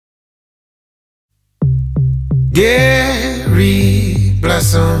Gary,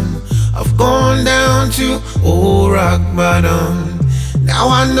 bless 'em, I've gone down to old rock bottom. Now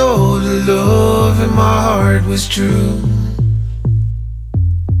I know the love in my heart was true.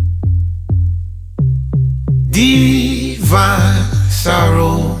 Divine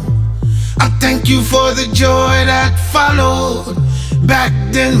sorrow, I thank you for the joy that followed. Back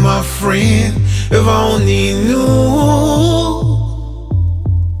then, my friend, if I only knew.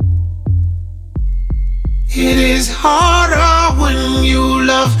 It is harder when you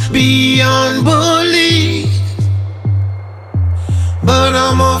love beyond belief, but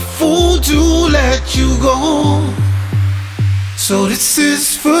I'm a fool to let you go. So this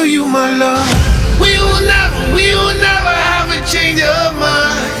is for you, my love. We will never have a change of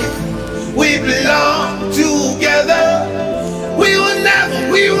mind. We belong together. We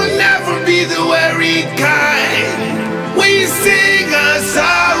will never be the worried kind. We sing our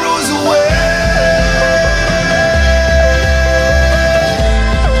sorrows away.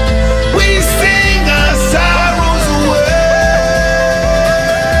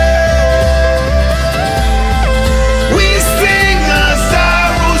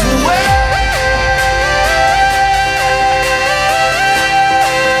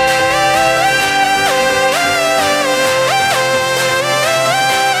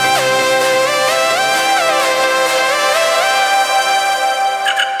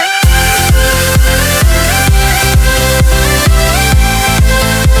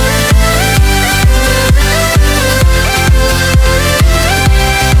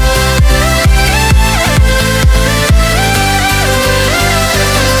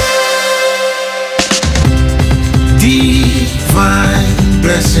 Divine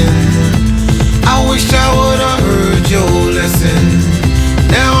blessing, I wish I would've heard your lesson.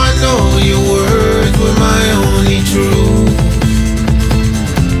 Now I know your words were my only truth.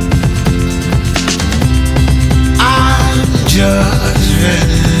 I'm just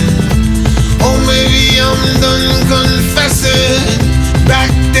venting, or maybe I'm done confessing.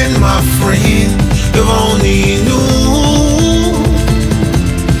 Back then, my friend, if only you knew.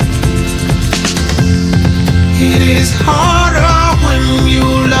 It is harder when you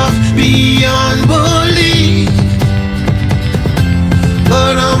love beyond belief,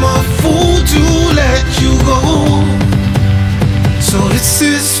 but I'm a fool to let you go. So this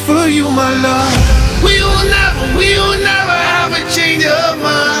is for you, my love. We will never have a change of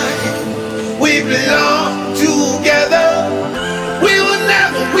mind. We belong together. We will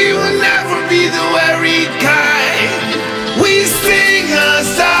never be the worried kind. We sing our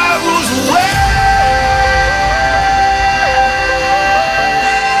sorrows away.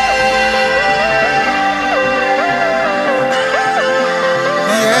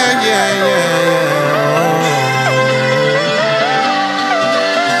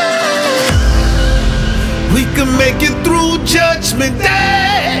 We can make it through Judgment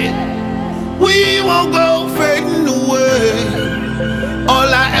Day. We won't go fading away. All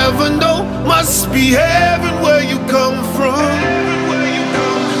I ever know must be heaven